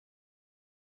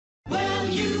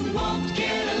you won't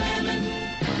get a lemon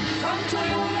from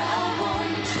Toyota of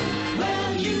Orange.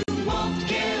 Well, you won't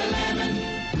get a lemon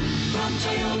from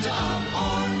Toyota of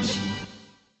Orange.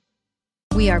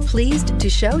 We are pleased to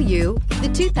show you the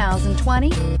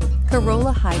 2020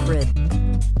 Corolla Hybrid.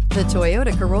 The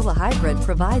Toyota Corolla Hybrid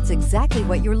provides exactly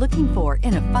what you're looking for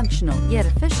in a functional yet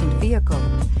efficient vehicle.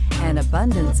 An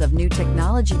abundance of new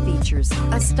technology features,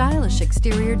 a stylish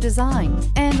exterior design,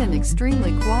 and an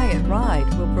extremely quiet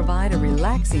ride will provide a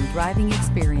relaxing driving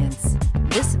experience.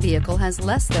 This vehicle has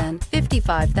less than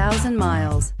 55,000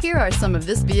 miles. Here are some of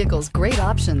this vehicle's great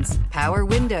options: power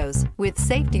windows with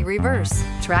safety reverse,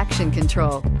 traction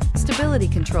control, stability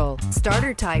control,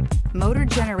 starter type, motor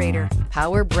generator,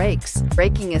 power brakes,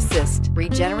 braking assist,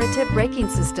 regenerative braking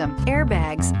system,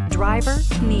 airbags, driver,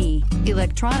 knee,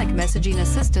 electronic messaging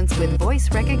assistance with voice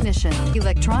recognition,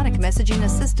 electronic messaging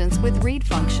assistance with read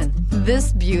function.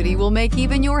 This beauty will make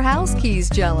even your house keys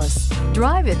jealous.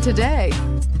 Drive it today.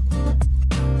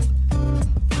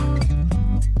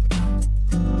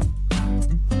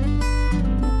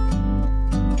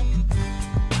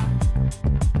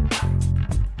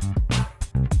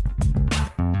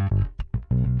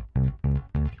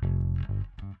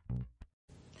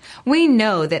 We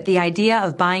know that the idea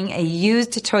of buying a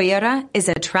used Toyota is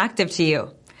attractive to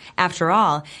you. After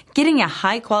all, getting a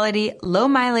high-quality,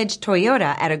 low-mileage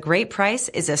Toyota at a great price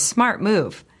is a smart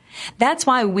move. That's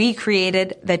why we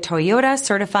created the Toyota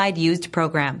Certified Used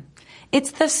Program.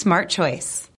 It's the smart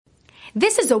choice.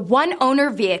 This is a one-owner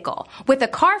vehicle with a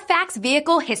Carfax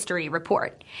Vehicle History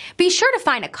Report. Be sure to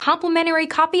find a complimentary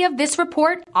copy of this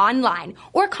report online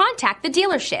or contact the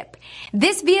dealership.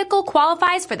 This vehicle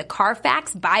qualifies for the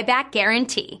Carfax Buyback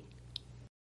Guarantee.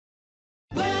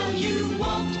 Well, you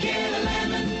won't get a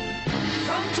lemon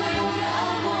from Toyota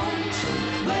of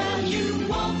Orange. Well, you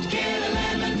won't get a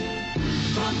lemon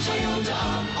from Toyota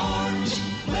of Orange.